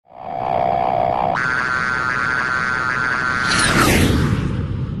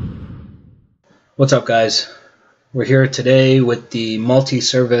What's up, guys? We're here today with the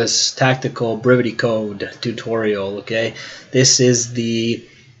multi-service tactical Brevity code tutorial. Okay, this is the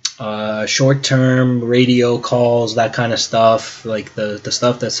short-term radio calls, that kind of stuff, like the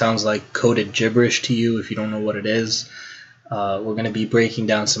stuff that sounds like coded gibberish to you if you don't know what it is. We're going to be breaking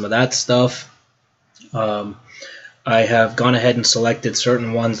down some of that stuff. I have gone ahead and selected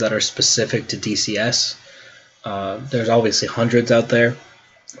certain ones that are specific to DCS. There's obviously hundreds out there,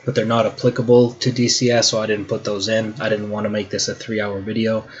 but they're not applicable to DCS, so I didn't put those in. I didn't want to make this a 3-hour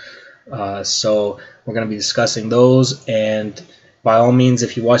video. So we're going to be discussing those, and by all means,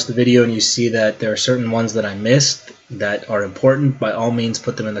 if you watch the video and you see that there are certain ones that I missed that are important, by all means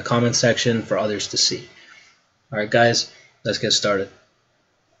put them in the comment section for others to see. Alright guys, let's get started.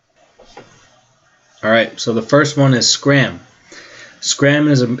 Alright, so the first one is scram. Scram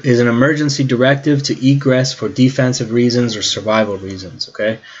is an emergency directive to egress for defensive reasons or survival reasons,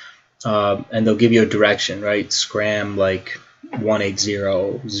 okay? And they'll give you a direction, right? Scram like 180,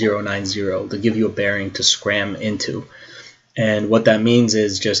 090. They'll give you a bearing to scram into. And what that means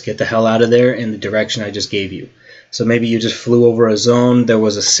is just get the hell out of there in the direction I just gave you. So maybe you just flew over a zone, there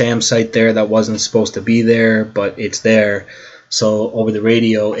was a SAM site there that wasn't supposed to be there, but it's there. So over the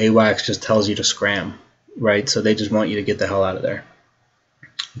radio, AWACS just tells you to scram, right? So they just want you to get the hell out of there.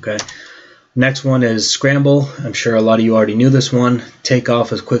 Okay, next one is scramble. I'm sure a lot of you already knew this one. Take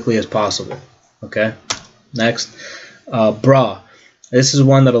off as quickly as possible. Okay, next, BRA. This is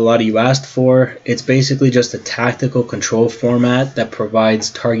one that a lot of you asked for. It's basically just a tactical control format that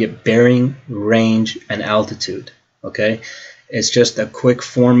provides target bearing, range, and altitude. Okay, it's just a quick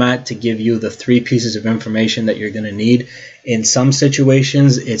format to give you the 3 pieces of information that you're going to need. In some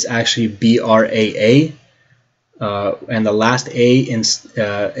situations, it's actually BRAA. And the last A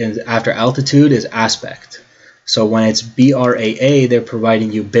after altitude is aspect. So when it's BRAA, they're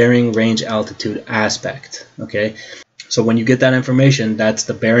providing you bearing, range, altitude, aspect. Okay, so when you get that information, that's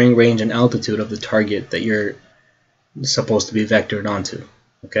the bearing, range, and altitude of the target that you're supposed to be vectored onto.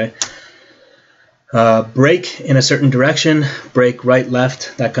 Okay, brake in a certain direction, brake right,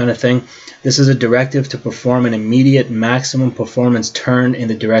 left, that kind of thing. This is a directive to perform an immediate maximum performance turn in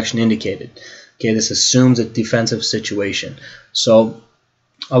the direction indicated. Okay, this assumes a defensive situation. So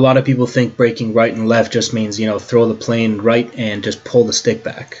a lot of people think braking right and left just means, you know, throw the plane right and just pull the stick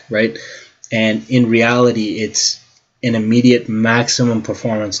back, right? And in reality, it's an immediate maximum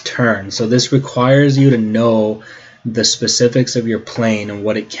performance turn. So this requires you to know the specifics of your plane and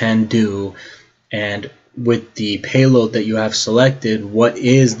what it can do, and with the payload that you have selected, what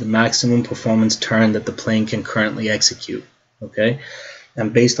is the maximum performance turn that the plane can currently execute. Okay,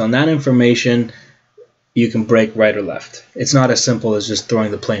 and based on that information, you can brake right or left. It's not as simple as just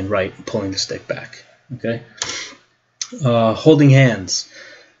throwing the plane right and pulling the stick back. Okay. Holding hands,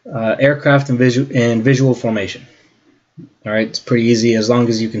 aircraft in visual formation. All right, it's pretty easy. As long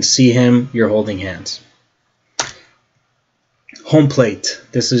as you can see him, you're holding hands. Home plate.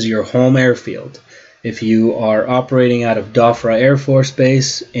 This is your home airfield. If you are operating out of Dhofra Air Force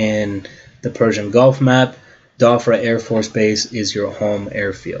Base in the Persian Gulf map, Dhofra Air Force Base is your home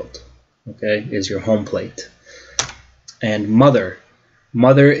airfield, okay, is your home plate. And mother.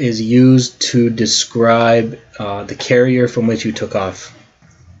 Mother is used to describe the carrier from which you took off.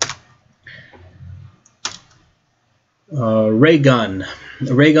 Ray gun.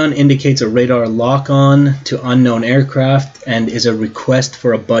 A ray gun indicates a radar lock-on to unknown aircraft and is a request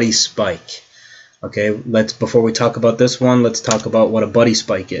for a buddy spike. Okay, before we talk about this one, let's talk about what a buddy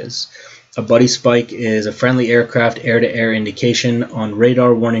spike is. A buddy spike is a friendly aircraft air-to-air indication on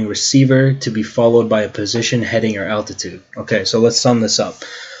radar warning receiver to be followed by a position, heading, or altitude. Okay, so let's sum this up.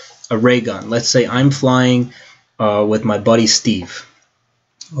 A ray gun. Let's say I'm flying with my buddy Steve.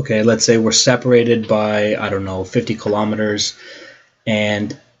 Okay, let's say we're separated by, I don't know, 50 kilometers,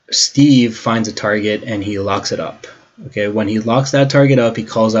 and Steve finds a target and he locks it up. Okay, when he locks that target up, he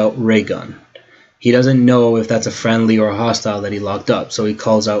calls out ray gun. He doesn't know if that's a friendly or a hostile that he locked up, so he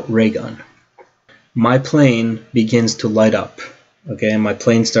calls out ray gun. My plane begins to light up, okay, and my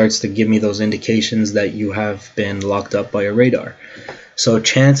plane starts to give me those indications that you have been locked up by a radar. So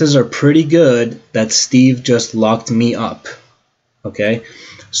chances are pretty good that Steve just locked me up, okay?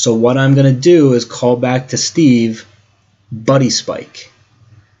 So what I'm going to do is call back to Steve, buddy spike.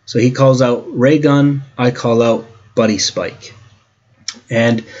 So he calls out ray gun, I call out buddy spike.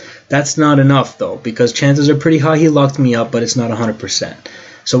 And that's not enough though, because chances are pretty high he locked me up, but it's not 100%.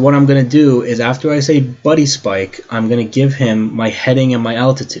 So what I'm going to do is, after I say buddy spike, I'm going to give him my heading and my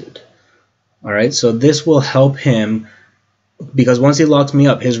altitude. Alright, so this will help him, because once he locks me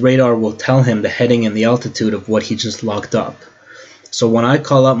up, his radar will tell him the heading and the altitude of what he just locked up. So when I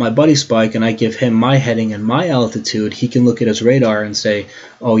call out my buddy spike and I give him my heading and my altitude, he can look at his radar and say,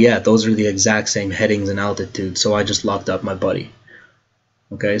 oh yeah, those are the exact same headings and altitude, so I just locked up my buddy.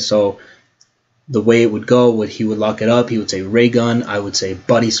 Okay, so the way it would go, he would lock it up, he would say ray gun, I would say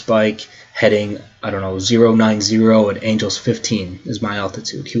buddy spike, heading, I don't know, 090 at angels 15 is my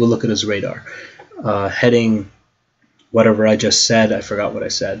altitude. He would look at his radar. Heading, whatever I just said, I forgot what I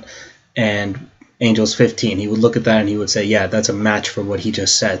said, and angels 15, he would look at that and he would say, yeah, that's a match for what he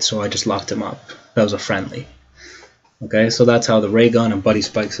just said, so I just locked him up. That was a friendly. Okay, so that's how the ray gun and buddy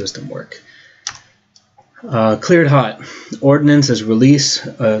spike system work. Cleared hot. Ordnance release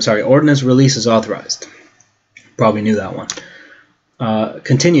is authorized. Probably knew that one.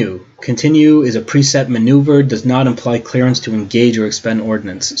 Continue. Continue is a preset maneuver, does not imply clearance to engage or expend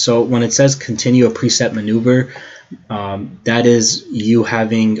ordnance. So when it says continue a preset maneuver, that is you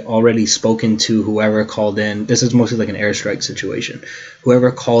having already spoken to whoever called in. This is mostly like an airstrike situation.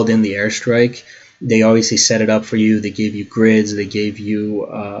 Whoever called in the airstrike, they obviously set it up for you. They gave you grids, they gave you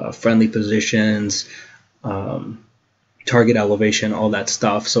friendly positions, target elevation, all that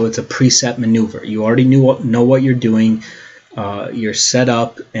stuff. So it's a preset maneuver. You already know what you're doing. You're set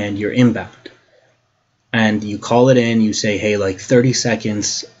up and you're inbound. And you call it in, you say, hey, like 30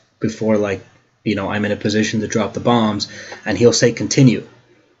 seconds before, like, you know, I'm in a position to drop the bombs, and he'll say continue.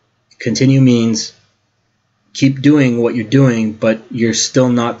 Continue means keep doing what you're doing, but you're still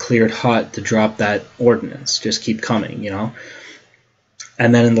not cleared hot to drop that ordnance. Just keep coming, you know.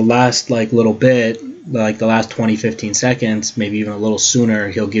 And then in the last like little bit, like the last 20-15 seconds, maybe even a little sooner,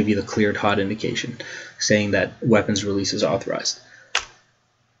 he'll give you the cleared hot indication, saying that weapons release is authorized.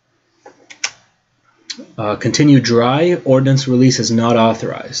 Continue dry, ordnance release is not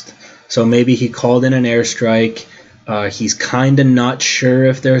authorized. So maybe he called in an airstrike, he's kind of not sure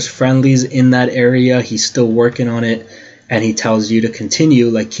if there's friendlies in that area, he's still working on it, and he tells you to continue,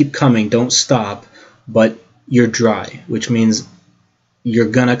 like keep coming, don't stop, but you're dry, which means you're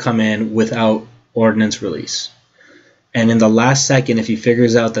gonna come in without ordnance release. And in the last second, if he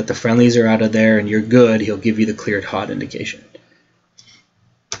figures out that the friendlies are out of there and you're good, he'll give you the cleared hot indication.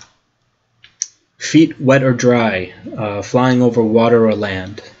 Feet wet or dry, flying over water or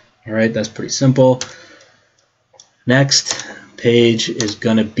land. Alright, that's pretty simple. Next page is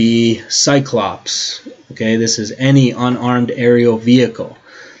going to be Cyclops. Okay, this is any unarmed aerial vehicle.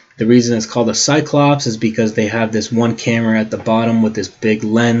 The reason it's called a Cyclops is because they have this one camera at the bottom with this big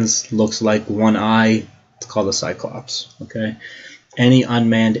lens, looks like one eye. It's called a Cyclops. Okay, any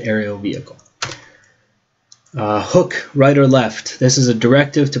unmanned aerial vehicle. Hook, right or left. This is a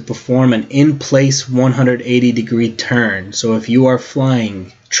directive to perform an in-place 180-degree turn. So if you are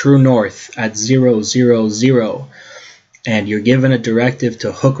flying true north at 000 and you're given a directive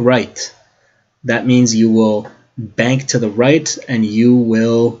to hook right, that means you will bank to the right and you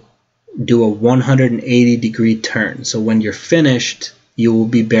will do a 180-degree turn. So when you're finished, you will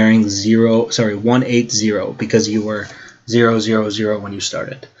be bearing 180 because you were 000 when you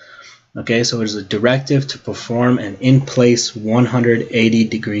started. Okay, so it is a directive to perform an in-place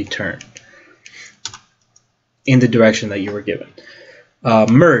 180-degree turn in the direction that you were given.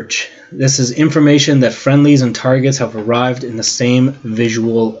 Merge. This is information that friendlies and targets have arrived in the same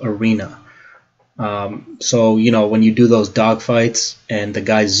visual arena. So, you know, when you do those dogfights and the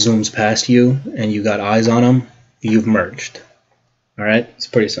guy zooms past you and you got eyes on him, you've merged. Alright, it's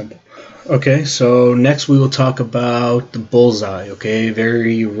pretty simple. Okay, so next we will talk about the bullseye. Okay,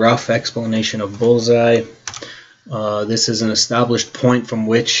 very rough explanation of bullseye. This is an established point from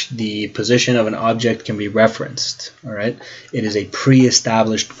which the position of an object can be referenced. All right, it is a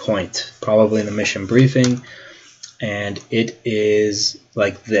pre-established point, probably in the mission briefing, and it is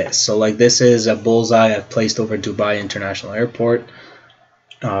like this. So like this is a bullseye I've placed over Dubai International Airport,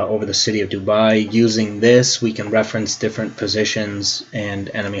 over the city of Dubai. Using this, we can reference different positions and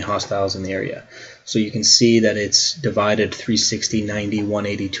enemy hostiles in the area. So you can see that it's divided 360, 90,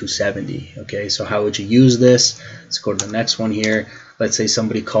 180, 270. Okay, so how would you use this? Let's go to the next one here. Let's say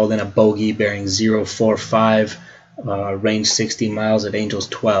somebody called in a bogey bearing 045, range 60 miles at angels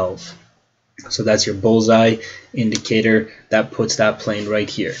 12. So that's your bullseye indicator. That puts that plane right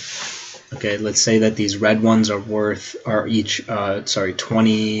here. Okay, let's say that these red ones are each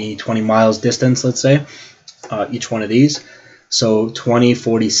 20 miles distance, let's say, each one of these. So 20,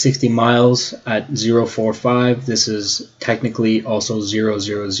 40, 60 miles at 045. This is technically also 000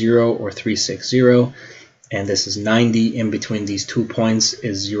 or 360, and this is 90. In between these 2 points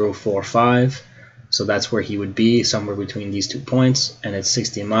is 045. So that's where he would be, somewhere between these 2 points, and it's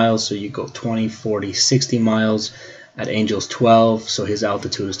 60 miles. So you go 20, 40, 60 miles at angels 12, so his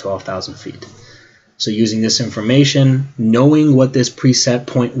altitude is 12,000 feet. So using this information, knowing what this preset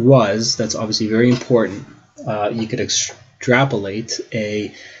point was, that's obviously very important, you could extrapolate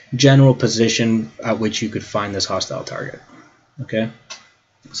a general position at which you could find this hostile target. Okay,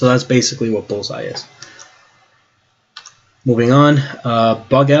 so that's basically what bullseye is. Moving on,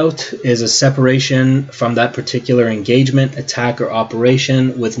 bug out is a separation from that particular engagement, attack, or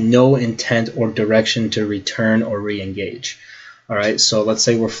operation with no intent or direction to return or re-engage. All right, so let's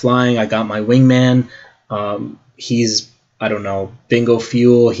say we're flying. I got my wingman. He's, I don't know, bingo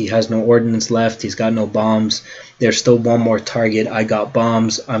fuel. He has no ordnance left. He's got no bombs. There's still one more target. I got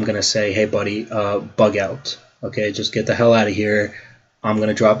bombs. I'm going to say, hey, buddy, bug out. Okay, just get the hell out of here. I'm going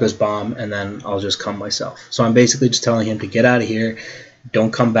to drop this bomb, and then I'll just come myself. So I'm basically just telling him to get out of here.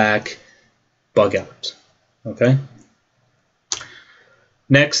 Don't come back. Bug out. Okay?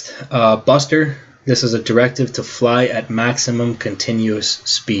 Next, buster. This is a directive to fly at maximum continuous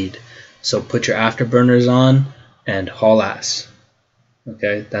speed. So put your afterburners on and haul ass.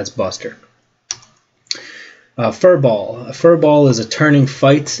 Okay, that's buster. Furball. A furball is a turning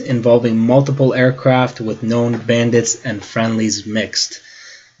fight involving multiple aircraft with known bandits and friendlies mixed.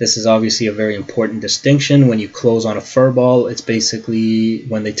 This is obviously a very important distinction. When you close on a furball, it's basically,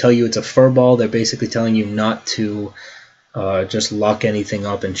 when they tell you it's a furball, they're basically telling you not to just lock anything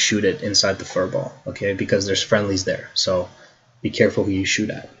up and shoot it inside the furball, okay, because there's friendlies there. So be careful who you shoot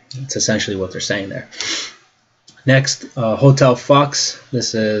at. It's essentially what they're saying there. Next, Hotel Fox.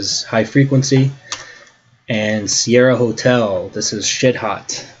 This is high frequency. And Sierra Hotel, this is shit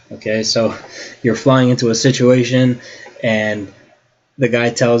hot. Okay, so you're flying into a situation and the guy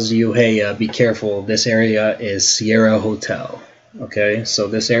tells you, hey, be careful, this area is Sierra Hotel. Okay, so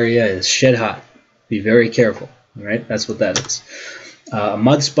this area is shit hot. Be very careful. All right, that's what that is.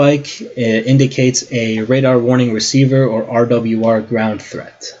 Mud spike indicates a radar warning receiver or RWR ground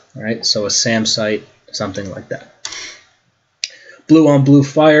threat. All right, so a SAM site, something like that. Blue on blue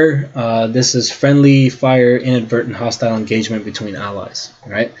fire, this is friendly fire, inadvertent hostile engagement between allies,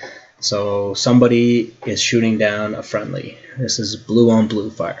 right? So somebody is shooting down a friendly. This is blue on blue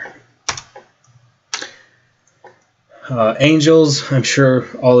fire. Angels, I'm sure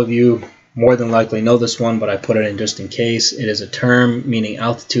all of you more than likely know this one, but I put it in just in case. It is a term meaning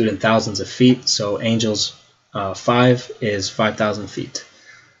altitude in thousands of feet. So Angels 5 is 5,000 feet,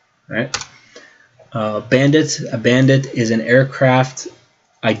 right? Bandit. A bandit is an aircraft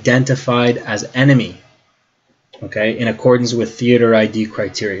identified as enemy, okay, in accordance with theater ID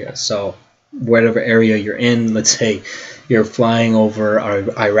criteria. So whatever area you're in, let's say you're flying over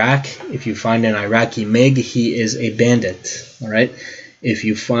Iraq. If you find an Iraqi MiG, he is a bandit. All right. If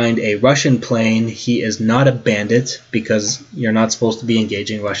you find a Russian plane, he is not a bandit because you're not supposed to be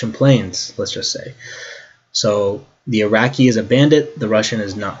engaging Russian planes, let's just say. So the Iraqi is a bandit, the Russian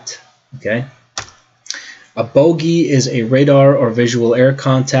is not. Okay. A bogey is a radar or visual air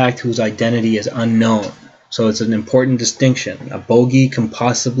contact whose identity is unknown. So it's an important distinction. A bogey can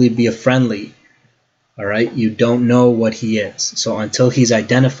possibly be a friendly. All right, you don't know what he is. So until he's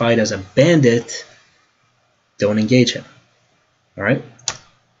identified as a bandit, don't engage him. All right.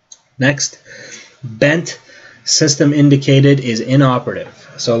 Next, bent, system indicated, is inoperative.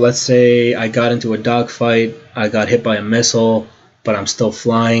 So let's say I got into a dogfight, I got hit by a missile, but I'm still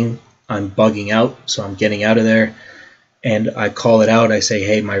flying. I'm bugging out, so I'm getting out of there, and I call it out. I say,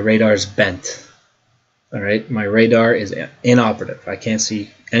 hey, my radar's bent. All right, my radar is inoperative. I can't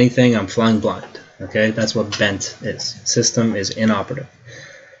see anything. I'm flying blind. Okay, that's what bent is. System is inoperative.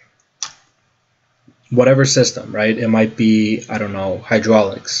 Whatever system, right? It might be, I don't know,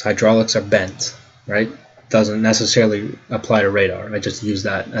 hydraulics. Hydraulics are bent, right? Doesn't necessarily apply to radar. I just use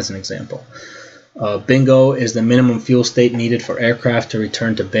that as an example. Bingo is the minimum fuel state needed for aircraft to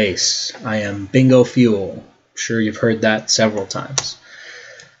return to base. I am bingo fuel. I'm sure you've heard that several times.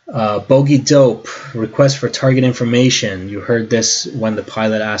 Bogey dope, request for target information. You heard this when the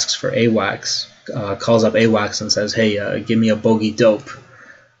pilot asks for AWACS, calls up AWACS and says, hey, give me a bogey dope.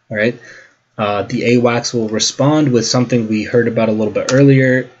 All right. The AWACS will respond with something we heard about a little bit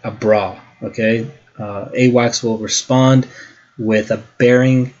earlier, a BRA. Okay. AWACS will respond with a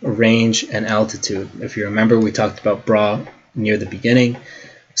bearing, range, and altitude. If you remember, we talked about BRA near the beginning.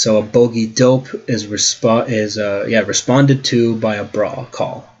 So a bogey dope is responded to by a BRA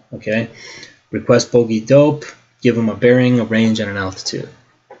call. Okay, request bogey dope, give them a bearing, a range, and an altitude.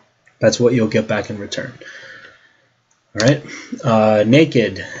 That's what you'll get back in return. All right,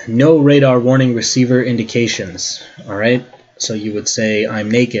 naked, no radar warning receiver indications. All right, so you would say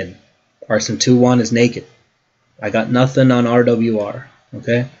I'm naked. Arson 2-1 is naked. I got nothing on RWR,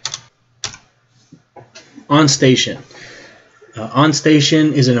 okay? On station. On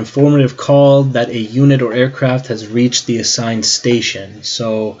station is an informative call that a unit or aircraft has reached the assigned station.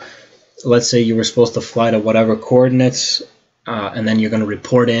 So let's say you were supposed to fly to whatever coordinates, and then you're going to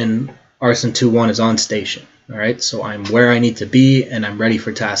report in Arson 2-1 is on station. All right, so I'm where I need to be and I'm ready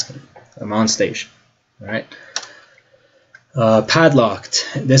for tasking. I'm on station. All right. Padlocked.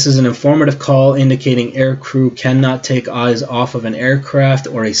 This is an informative call indicating air crew cannot take eyes off of an aircraft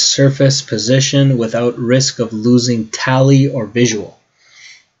or a surface position without risk of losing tally or visual.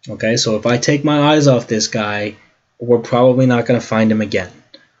 Okay, so if I take my eyes off this guy, we're probably not going to find him again.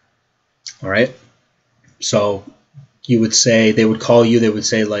 All right, so you would say, they would call you, they would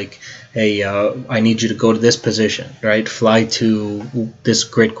say like, hey, I need you to go to this position, right? Fly to this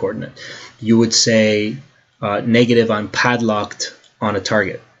grid coordinate. You would say, negative, I'm padlocked on a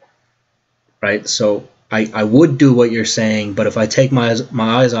target, right? So I would do what you're saying, but if I take my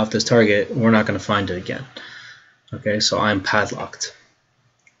eyes off this target, we're not going to find it again. Okay, so I'm padlocked.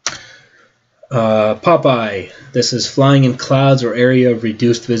 Popeye. This is flying in clouds or area of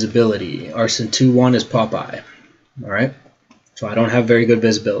reduced visibility. Arson 2-1 is Popeye. All right, so I don't have very good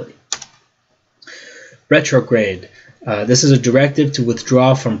visibility. Retrograde. This is a directive to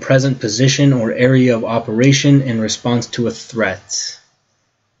withdraw from present position or area of operation in response to a threat.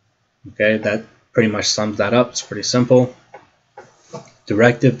 Okay, that pretty much sums that up. It's pretty simple.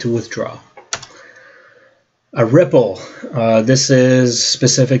 Directive to withdraw. A ripple. This is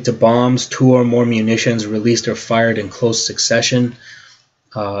specific to bombs, 2 or more munitions released or fired in close succession.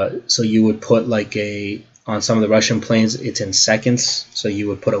 So you would put like on some of the Russian planes, it's in seconds. So you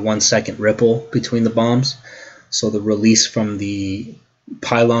would put a 1 second ripple between the bombs. So the release from the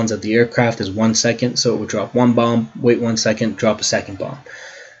pylons of the aircraft is 1 second. So it would drop one bomb, wait 1 second, drop a second bomb.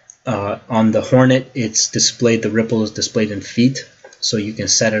 On the Hornet, it's displayed, the ripple is displayed in feet. So you can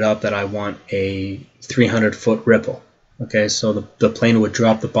set it up that I want a 300-foot ripple. Okay, so the plane would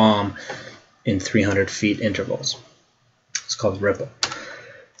drop the bomb in 300 feet intervals. It's called ripple.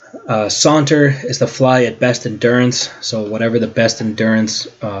 Saunter is the fly at best endurance. So whatever the best endurance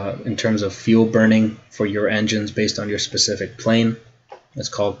in terms of fuel burning for your engines based on your specific plane, it's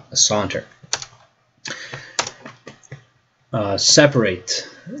called a saunter. Separate.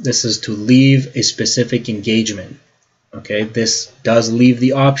 This is to leave a specific engagement. Okay, this does leave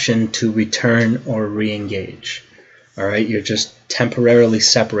the option to return or re-engage. All right, you're just temporarily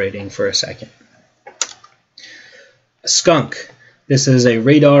separating for a second. A skunk. This is a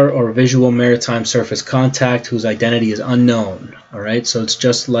radar or visual maritime surface contact whose identity is unknown. All right, so it's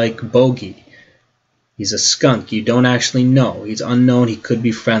just like bogey. He's a skunk. You don't actually know. He's unknown. He could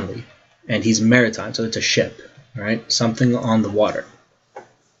be friendly, and he's maritime, so it's a ship. All right, something on the water.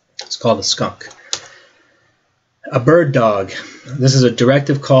 It's called a skunk. A bird dog. This is a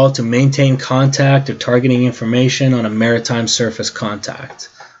directive call to maintain contact or targeting information on a maritime surface contact.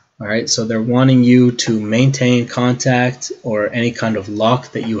 All right, so they're wanting you to maintain contact or any kind of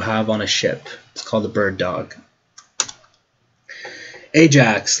lock that you have on a ship. It's called a bird dog.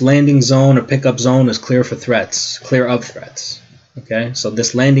 Ajax, landing zone or pickup zone is clear for threats, clear of threats. Okay, so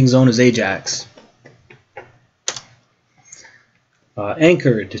this landing zone is Ajax.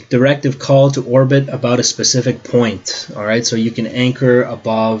 Anchored, directive call to orbit about a specific point. All right, so you can anchor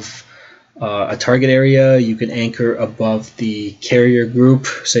above a target area. You can anchor above the carrier group.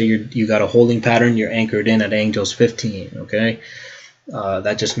 Say you got a holding pattern. You're anchored in at angles 15. Okay,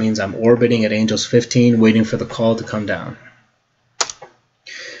 that just means I'm orbiting at angles 15, waiting for the call to come down.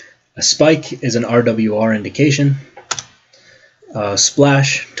 A spike is an RWR indication.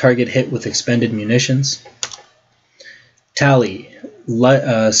 Splash, target hit with expended munitions. Tally,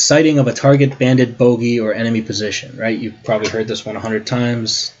 sighting of a target, bandit, bogey, or enemy position, right? You've probably heard this one 100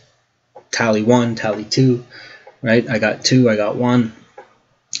 times. Tally 1, tally 2, right? I got 2, I got 1.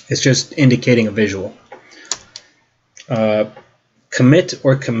 It's just indicating a visual. Commit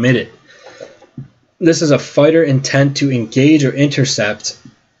or committed. This is a fighter intent to engage or intercept.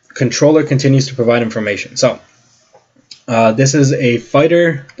 Controller continues to provide information. So, this is a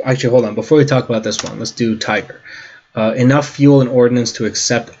fighter. Actually, hold on. Before we talk about this one, let's do Tiger. Enough fuel and ordnance to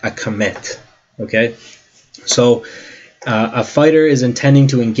accept a commit. Okay, so a fighter is intending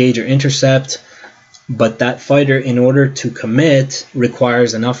to engage or intercept, but that fighter, in order to commit,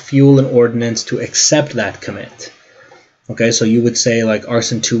 requires enough fuel and ordnance to accept that commit. Okay, so you would say like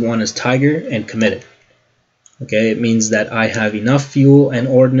Arson 2-1 is Tiger and committed. Okay, it means that I have enough fuel and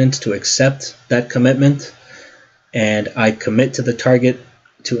ordnance to accept that commitment, and I commit to the target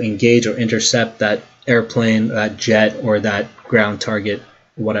to engage or intercept that airplane, that jet, or that ground target,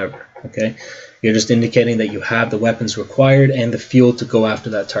 whatever. Okay, you're just indicating that you have the weapons required and the fuel to go after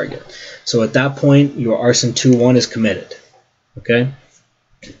that target. So at that point, your Arson 2-1 is committed. Okay.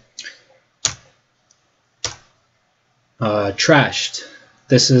 Trashed.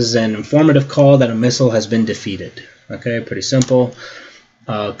 This is an informative call that a missile has been defeated. Okay, pretty simple.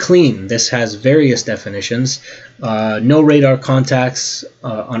 Clean. This has various definitions. No radar contacts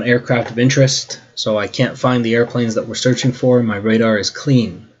on aircraft of interest, so I can't find the airplanes that we're searching for. My radar is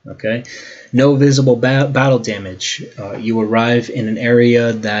clean. Okay. No visible battle damage. You arrive in an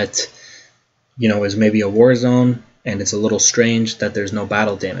area that, you know, is maybe a war zone, and it's a little strange that there's no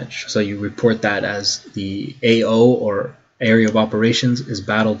battle damage. So you report that as the AO, or area of operations,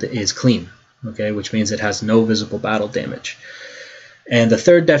 is clean. Okay, which means it has no visible battle damage. And the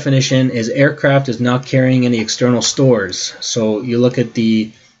third definition is aircraft is not carrying any external stores. So you look at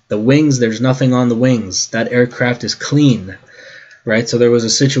the wings, there's nothing on the wings. That aircraft is clean, right? So there was a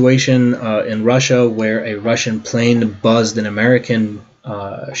situation in Russia where a Russian plane buzzed an American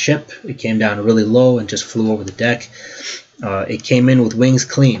ship. It came down really low and just flew over the deck. It came in with wings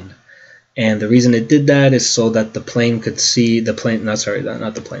clean. And the reason it did that is so that the plane could see the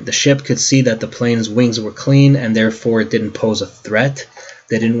ship could see that the plane's wings were clean, and therefore it didn't pose a threat.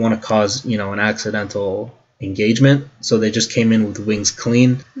 They didn't want to cause, you know, an accidental engagement, so they just came in with wings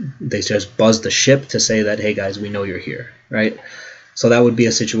clean. They just buzzed the ship to say that, hey guys, we know you're here, right? So that would be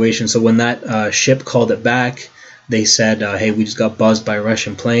a situation. So when that ship called it back, they said, hey, we just got buzzed by a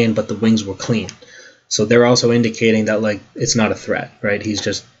Russian plane, but the wings were clean. So they're also indicating that, like, it's not a threat, right? He's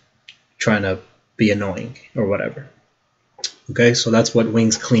just trying to be annoying or whatever. Okay, so that's what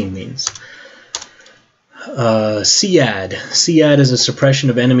wings clean means. SEAD. SEAD is a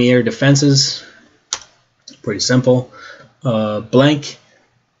suppression of enemy air defenses. Pretty simple. Blank.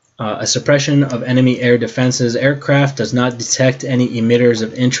 A suppression of enemy air defenses. Aircraft does not detect any emitters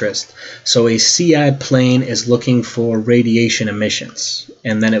of interest. So a SEAD plane is looking for radiation emissions,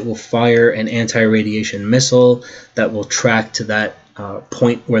 and then it will fire an anti-radiation missile that will track to that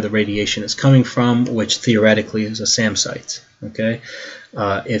point where the radiation is coming from, which theoretically is a SAM site. Okay,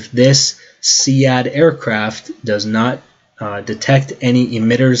 if this SEAD aircraft does not detect any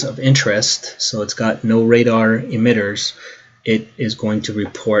emitters of interest, so it's got no radar emitters, it is going to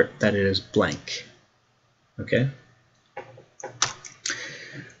report that it is blank. Okay.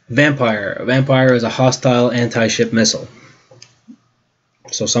 Vampire. A Vampire is a hostile anti-ship missile.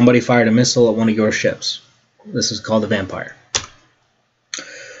 So somebody fired a missile at one of your ships. This is called a Vampire.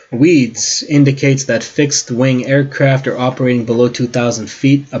 Weeds indicates that fixed wing aircraft are operating below 2,000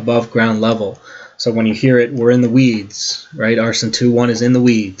 feet above ground level. So when you hear it, we're in the weeds, right? Arson 2-1 is in the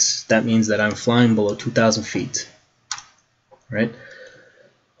weeds. That means that I'm flying below 2,000 feet, right?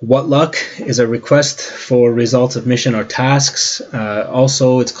 What luck is a request for results of mission or tasks.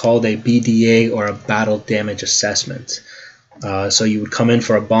 Also, it's called a BDA, or a battle damage assessment. So you would come in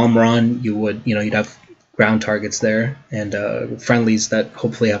for a bomb run. You'd have ground targets there, and friendlies that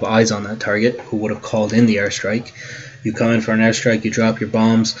hopefully have eyes on that target who would have called in the airstrike. You come in for an airstrike, you drop your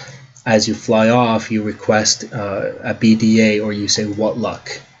bombs. As you fly off, you request a BDA, or you say what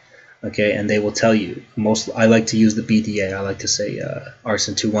luck. Okay, and they will tell you. I like to use the BDA. I like to say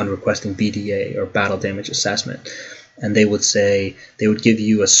Arson 2-1 requesting BDA, or battle damage assessment, and they would give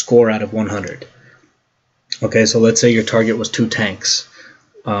you a score out of 100. Okay, so let's say your target was 2 tanks.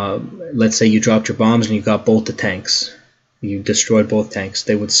 Let's say you dropped your bombs and you got both the tanks. You destroyed both tanks.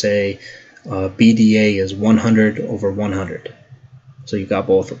 They would say BDA is 100 over 100. So you got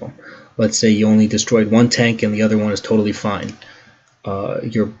both of them. Let's say you only destroyed one tank and the other one is totally fine.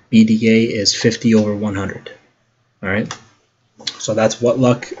 Your BDA is 50 over 100. Alright? So that's what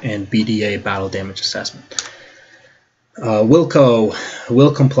luck and BDA, battle damage assessment. Wilco,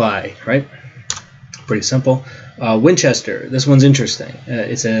 will comply, right? Pretty simple. Winchester, this one's interesting.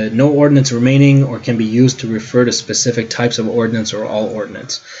 It's a no ordnance remaining, or can be used to refer to specific types of ordnance or all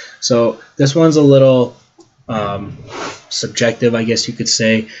ordnance. So this one's a little subjective, I guess you could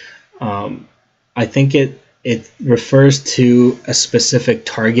say. I think it refers to a specific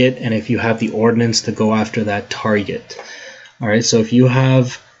target, and if you have the ordnance to go after that target. Alright, so if you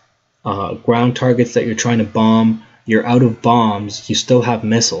have ground targets that you're trying to bomb, you're out of bombs, you still have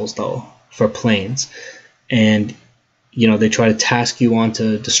missiles though for planes, and they try to task you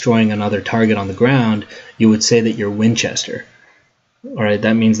onto destroying another target on the ground, you would say that you're Winchester. Alright,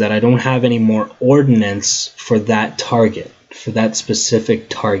 that means that I don't have any more ordnance for that target, for that specific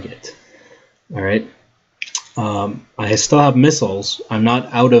target. Alright, I still have missiles. I'm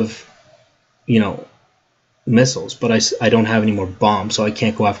not out of, missiles, but I don't have any more bombs, so I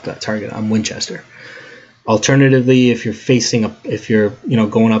can't go after that target. I'm Winchester. Alternatively, if you're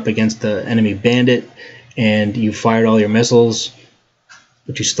going up against the enemy bandit and you fired all your missiles,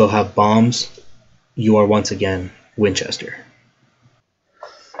 but you still have bombs, you are once again Winchester.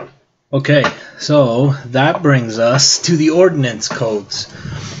 Okay, so that brings us to the ordnance codes.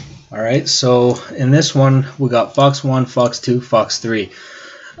 Alright, so in this one we got Fox 1, Fox 2, Fox 3.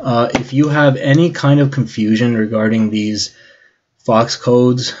 If you have any kind of confusion regarding these Fox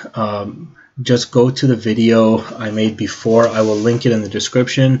codes, just go to the video I made before. I will link it in the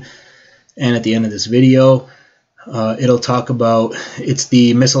description and at the end of this video. It'll talk about, it's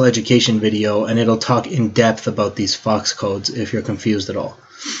the missile education video, and it'll talk in depth about these Fox codes if you're confused at all.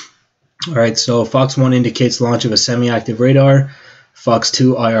 Alright, so Fox 1 indicates launch of a semi-active radar, Fox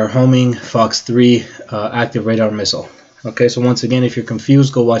 2 IR homing, Fox 3 active radar missile. Okay, so once again, if you're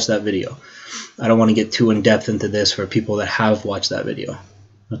confused, go watch that video. I don't want to get too in depth into this for people that have watched that video.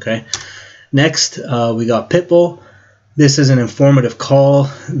 Okay, next we got Pitbull. This is an informative call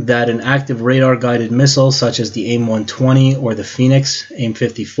that an active radar guided missile such as the AIM-120 or the Phoenix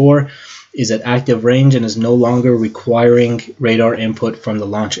AIM-54 is at active range and is no longer requiring radar input from the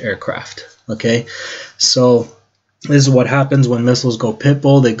launch aircraft. Okay, so this is what happens when missiles go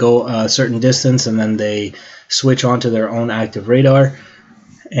pitbull. They go a certain distance and then they switch onto their own active radar,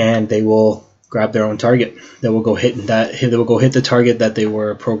 and they will grab their own target. They will go hit that. They will go hit the target that they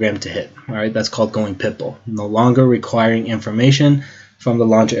were programmed to hit. All right, that's called going pitbull. No longer requiring information from the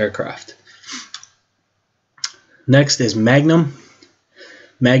launch aircraft. Next is Magnum.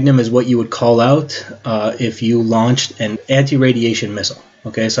 Magnum is what you would call out if you launched an anti-radiation missile,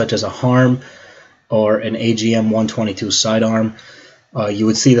 okay, such as a HARM or an AGM-122 sidearm. You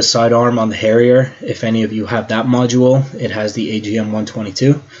would see the sidearm on the Harrier. If any of you have that module, it has the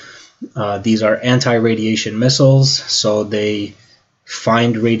AGM-122. These are anti-radiation missiles, so they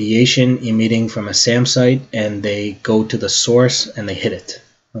find radiation emitting from a SAM site and they go to the source and they hit it.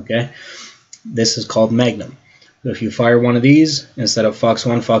 Okay, this is called Magnum. So if you fire one of these, instead of Fox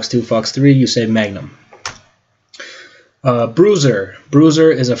 1, Fox 2, Fox 3, you say Magnum. Bruiser.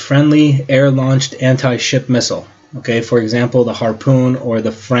 Bruiser is a friendly air-launched anti-ship missile. Okay, for example, the Harpoon or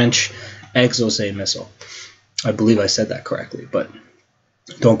the French Exocet missile. I believe I said that correctly, but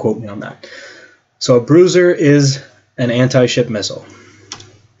don't quote me on that. So a Bruiser is an anti-ship missile.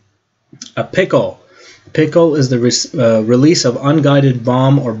 A Pickle. Pickle is the release of unguided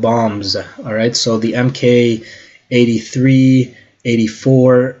bomb or bombs. All right, so the MK-83,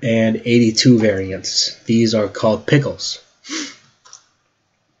 84, and 82 variants. These are called pickles.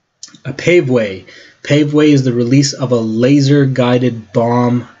 A Paveway. Paveway is the release of a laser-guided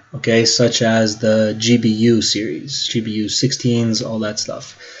bomb, okay, such as the GBU series, GBU 16s, all that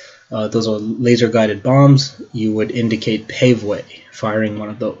stuff. Those are laser-guided bombs. You would indicate Paveway, firing one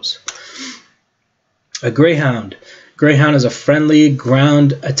of those. A Greyhound. Greyhound is a friendly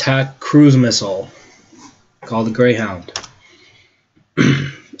ground attack cruise missile called the Greyhound.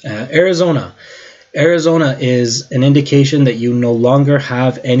 Arizona. Arizona is an indication that you no longer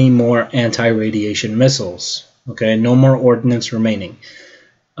have any more anti-radiation missiles. Okay, no more ordnance remaining.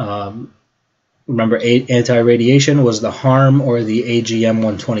 Remember, anti-radiation was the HARM or the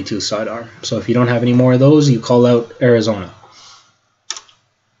AGM-122 sidearm. So if you don't have any more of those, you call out Arizona.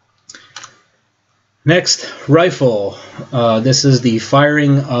 Next, rifle. This is the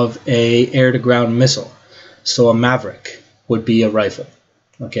firing of a air-to-ground missile. So a Maverick would be a rifle.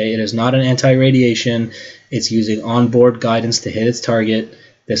 Okay, it is not an anti-radiation. It's using onboard guidance to hit its target.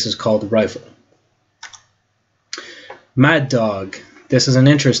 This is called a rifle. Mad Dog. This is an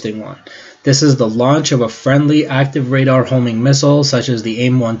interesting one. This is the launch of a friendly active radar homing missile such as the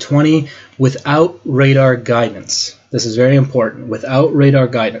AIM-120 without radar guidance. This is very important. Without radar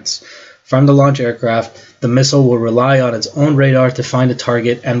guidance. From the launch aircraft, the missile will rely on its own radar to find a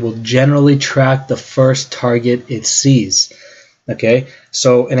target and will generally track the first target it sees. Okay,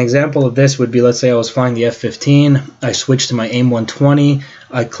 so an example of this would be, let's say I was flying the F-15, I switch to my AIM-120,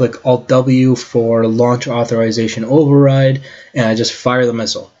 I click Alt-W for launch authorization override, and I just fire the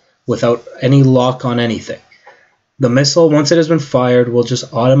missile without any lock on anything. The missile, once it has been fired, will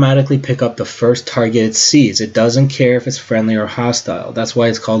just automatically pick up the first target it sees. It doesn't care if it's friendly or hostile. That's why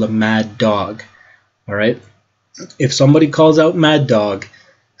it's called a Mad Dog. All right? If somebody calls out Mad Dog,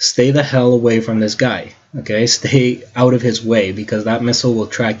 stay the hell away from this guy. Okay? Stay out of his way, because that missile will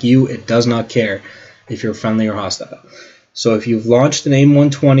track you. It does not care if you're friendly or hostile. So if you've launched an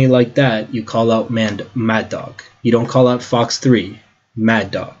AIM-120 like that, you call out Mad Dog. You don't call out Fox 3. Mad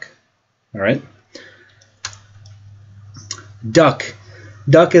Dog. All right? Duck.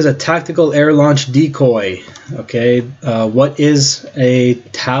 Duck is a tactical air launch decoy. Okay, what is a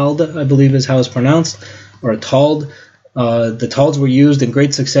TALD, I believe is how it's pronounced, or a TALD? The TALDs were used in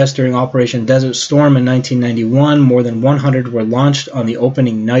great success during Operation Desert Storm in 1991. More than 100 were launched on the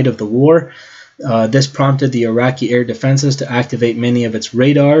opening night of the war. This prompted the Iraqi air defenses to activate many of its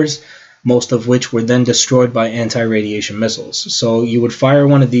radars. most of which were then destroyed by anti-radiation missiles. So you would fire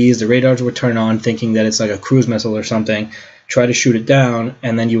one of these, the radars would turn on thinking that it's like a cruise missile or something, try to shoot it down,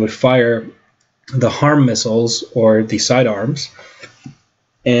 and then you would fire the harm missiles or the sidearms,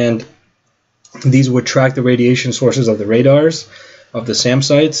 and these would track the radiation sources of the radars of the SAM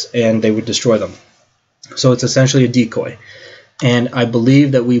sites, and they would destroy them. So it's essentially a decoy. And I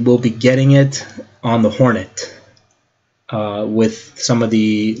believe that we will be getting it on the Hornet with some of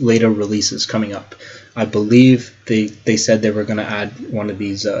the later releases coming up. I believe they said they were going to add one of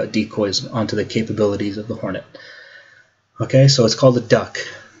these decoys onto the capabilities of the Hornet. Okay, so it's called a duck.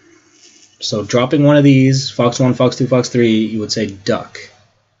 So dropping one of these, Fox 1, Fox 2, Fox 3, you would say duck.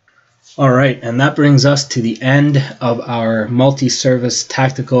 Alright, and that brings us to the end of our multi-service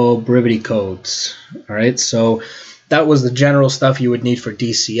tactical Brevity codes. Alright, so that was the general stuff you would need for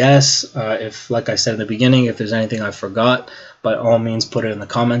DCS. If, like I said in the beginning, if there's anything I forgot, by all means put it in the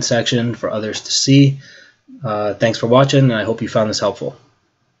comment section for others to see. Thanks for watching, and I hope you found this helpful.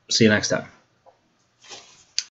 See you next time.